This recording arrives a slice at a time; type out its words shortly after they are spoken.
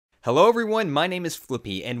Hello everyone, my name is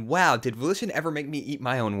Flippy, and wow, did Volition ever make me eat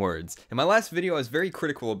my own words. In my last video I was very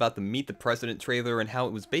critical about the Meet the President trailer and how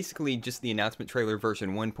it was basically just the announcement trailer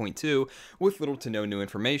version 1.2 with little to no new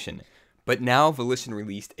information. But now Volition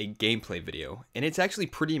released a gameplay video, and it's actually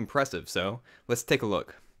pretty impressive, so let's take a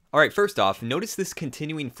look. Alright, first off, notice this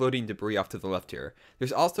continuing floating debris off to the left here.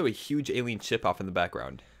 There's also a huge alien ship off in the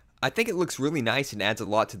background. I think it looks really nice and adds a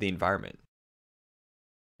lot to the environment.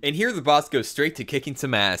 And here the boss goes straight to kicking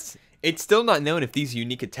some ass. It's still not known if these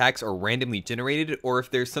unique attacks are randomly generated or if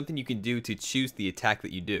there's something you can do to choose the attack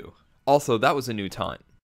that you do. Also, that was a new taunt.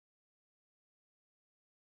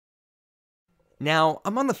 Now,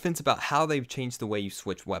 I'm on the fence about how they've changed the way you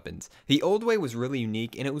switch weapons. The old way was really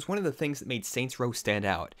unique, and it was one of the things that made Saints Row stand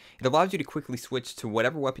out. It allowed you to quickly switch to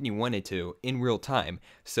whatever weapon you wanted to in real time,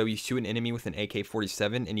 so you shoot an enemy with an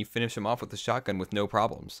AK-47 and you finish him off with a shotgun with no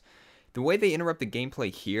problems. The way they interrupt the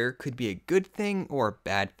gameplay here could be a good thing or a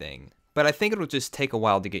bad thing, but I think it'll just take a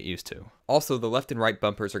while to get used to. Also, the left and right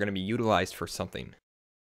bumpers are going to be utilized for something.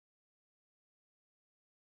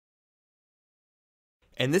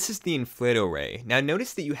 And this is the Inflato Ray. Now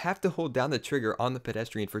notice that you have to hold down the trigger on the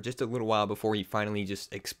pedestrian for just a little while before he finally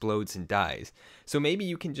just explodes and dies. So maybe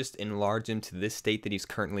you can just enlarge him to this state that he's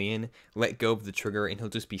currently in, let go of the trigger, and he'll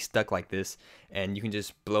just be stuck like this, and you can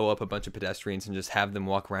just blow up a bunch of pedestrians and just have them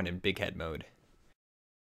walk around in big head mode.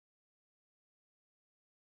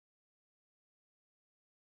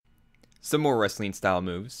 Some more wrestling style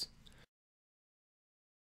moves.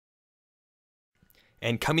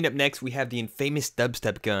 And coming up next, we have the infamous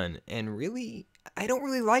dubstep gun. And really, I don't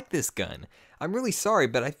really like this gun. I'm really sorry,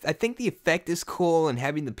 but I think the effect is cool, and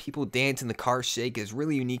having the people dance and the car shake is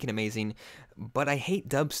really unique and amazing. But I hate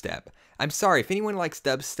dubstep. I'm sorry, if anyone likes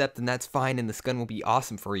dubstep, then that's fine, and this gun will be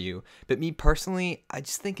awesome for you. But me personally, I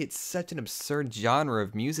just think it's such an absurd genre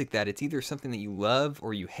of music that it's either something that you love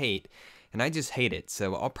or you hate. And I just hate it,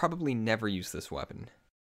 so I'll probably never use this weapon.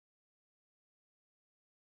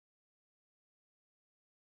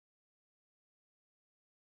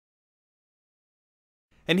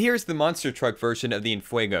 And here's the monster truck version of the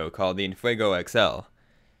Infuego, called the Infuego XL.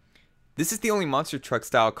 This is the only monster truck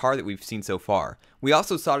style car that we've seen so far. We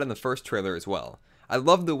also saw it in the first trailer as well. I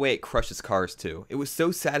love the way it crushes cars too. It was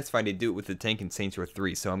so satisfying to do it with the tank in Saints Row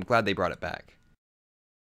 3, so I'm glad they brought it back.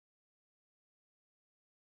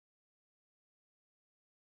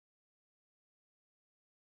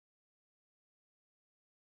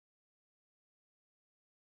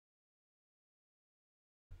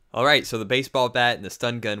 Alright, so the baseball bat and the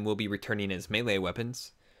stun gun will be returning as melee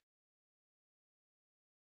weapons.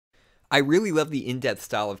 I really love the in-depth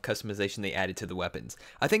style of customization they added to the weapons.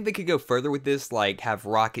 I think they could go further with this, like have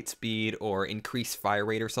rocket speed or increase fire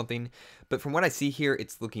rate or something, but from what I see here,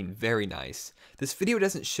 it's looking very nice. This video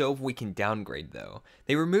doesn't show if we can downgrade though.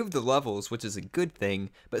 They removed the levels, which is a good thing,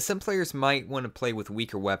 but some players might want to play with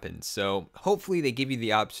weaker weapons, so hopefully they give you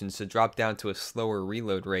the options to drop down to a slower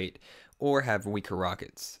reload rate or have weaker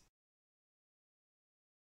rockets.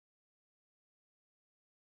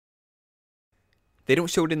 They don't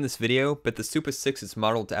show it in this video, but the Super 6 is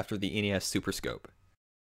modeled after the NES Super Scope.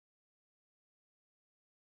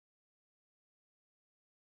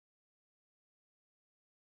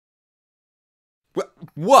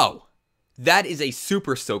 Whoa! That is a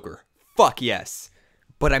Super Soaker. Fuck yes.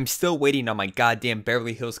 But I'm still waiting on my goddamn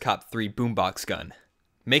Beverly Hills Cop 3 boombox gun.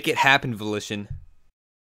 Make it happen, Volition.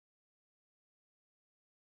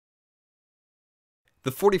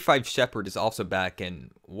 The 45 Shepherd is also back,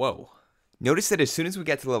 and whoa. Notice that as soon as we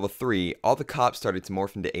got to level 3, all the cops started to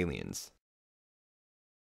morph into aliens.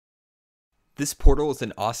 This portal is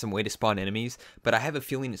an awesome way to spawn enemies, but I have a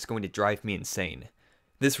feeling it's going to drive me insane.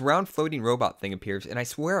 This round floating robot thing appears, and I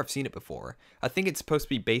swear I've seen it before. I think it's supposed to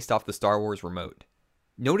be based off the Star Wars remote.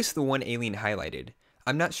 Notice the one alien highlighted.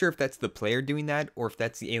 I'm not sure if that's the player doing that, or if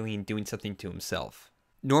that's the alien doing something to himself.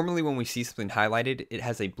 Normally when we see something highlighted, it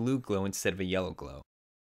has a blue glow instead of a yellow glow.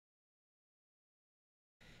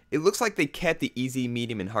 It looks like they kept the easy,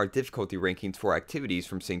 medium, and hard difficulty rankings for activities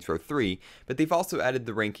from Saints Row 3, but they've also added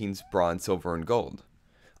the rankings bronze, silver, and gold.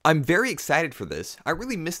 I'm very excited for this. I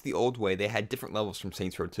really missed the old way they had different levels from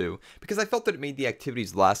Saints Row 2, because I felt that it made the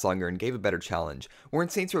activities last longer and gave a better challenge, where in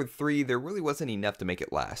Saints Row 3 there really wasn't enough to make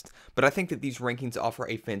it last, but I think that these rankings offer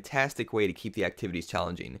a fantastic way to keep the activities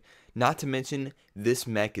challenging. Not to mention, this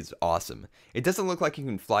mech is awesome. It doesn't look like you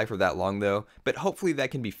can fly for that long though, but hopefully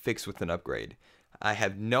that can be fixed with an upgrade. I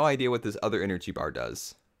have no idea what this other energy bar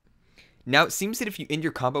does. Now it seems that if you end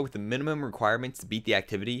your combo with the minimum requirements to beat the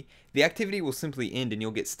activity will simply end and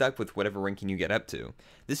you'll get stuck with whatever ranking you get up to.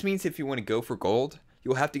 This means if you want to go for gold,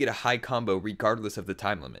 you'll have to get a high combo regardless of the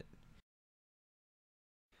time limit.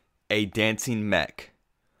 A dancing mech.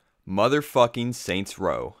 Motherfucking Saints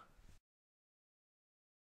Row.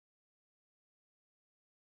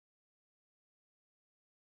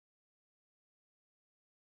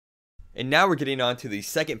 And now we're getting on to the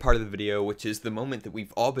second part of the video, which is the moment that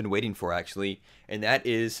we've all been waiting for actually, and that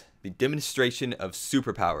is the demonstration of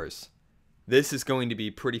superpowers. This is going to be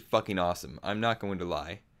pretty fucking awesome, I'm not going to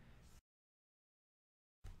lie.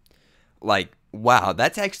 Like, wow,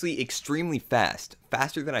 that's actually extremely fast,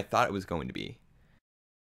 faster than I thought it was going to be.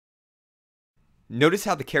 Notice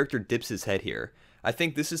how the character dips his head here. I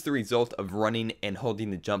think this is the result of running and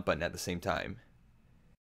holding the jump button at the same time.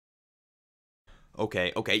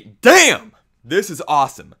 Okay, damn! This is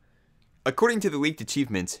awesome! According to the leaked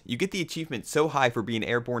achievements, you get the achievement so high for being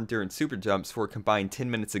airborne during super jumps for a combined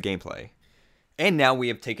 10 minutes of gameplay. And now we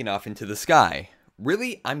have taken off into the sky.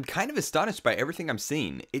 Really, I'm kind of astonished by everything I'm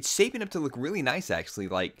seeing. It's shaping up to look really nice actually,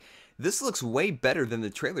 like, this looks way better than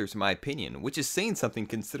the trailers in my opinion, which is saying something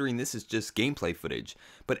considering this is just gameplay footage,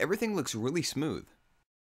 but everything looks really smooth.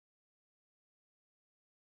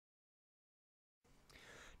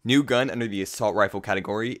 New gun under the assault rifle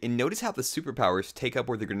category, and notice how the superpowers take up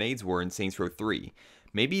where the grenades were in Saints Row 3.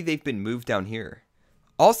 Maybe they've been moved down here.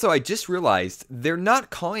 Also, I just realized they're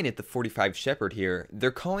not calling it the 45 Shepard here,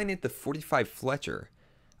 they're calling it the 45 Fletcher.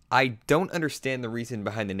 I don't understand the reason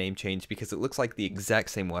behind the name change because it looks like the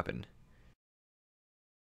exact same weapon.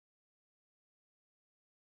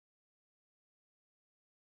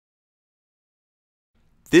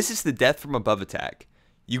 This is the death from above attack.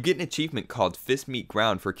 You get an achievement called Fist Meet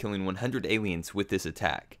Ground for killing 100 aliens with this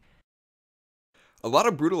attack. A lot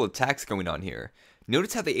of brutal attacks going on here.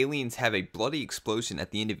 Notice how the aliens have a bloody explosion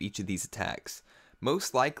at the end of each of these attacks.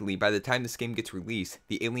 Most likely, by the time this game gets released,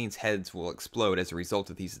 the aliens' heads will explode as a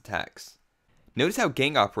result of these attacks. Notice how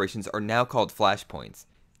gang operations are now called flashpoints,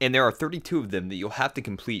 and there are 32 of them that you'll have to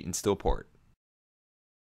complete in Stillport.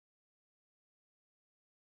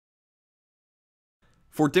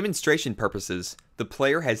 For demonstration purposes, the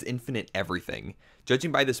player has infinite everything.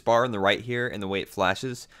 Judging by this bar on the right here and the way it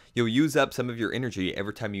flashes, you'll use up some of your energy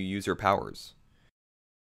every time you use your powers.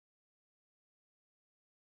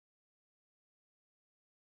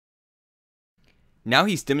 Now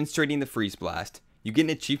he's demonstrating the freeze blast. You get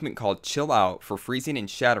an achievement called Chill Out for freezing and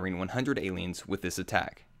shattering 100 aliens with this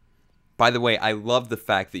attack. By the way, I love the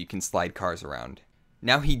fact that you can slide cars around.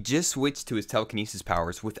 Now he just switched to his telekinesis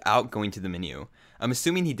powers without going to the menu. I'm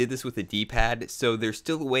assuming he did this with a D-pad, so there's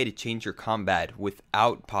still a way to change your combat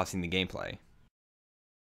without pausing the gameplay.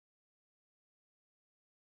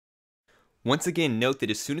 Once again, note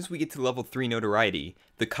that as soon as we get to level 3 notoriety,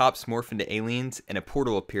 the cops morph into aliens and a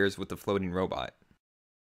portal appears with the floating robot.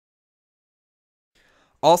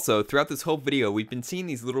 Also, throughout this whole video, we've been seeing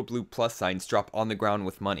these little blue plus signs drop on the ground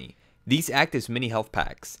with money. These act as mini health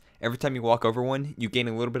packs. Every time you walk over one, you gain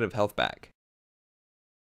a little bit of health back.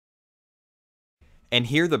 And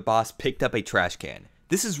here the boss picked up a trash can.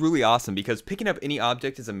 This is really awesome because picking up any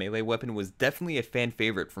object as a melee weapon was definitely a fan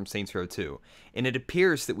favorite from Saints Row 2, and it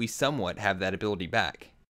appears that we somewhat have that ability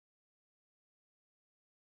back.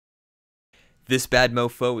 This bad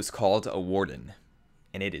mofo is called a Warden,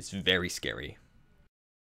 and it is very scary.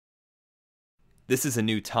 This is a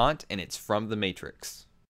new taunt, and it's from The Matrix.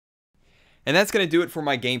 And that's going to do it for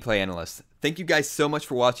my gameplay analyst. Thank you guys so much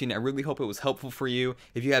for watching. I really hope it was helpful for you.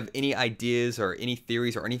 If you have any ideas or any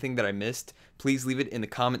theories or anything that I missed, please leave it in the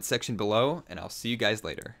comments section below, and I'll see you guys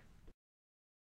later.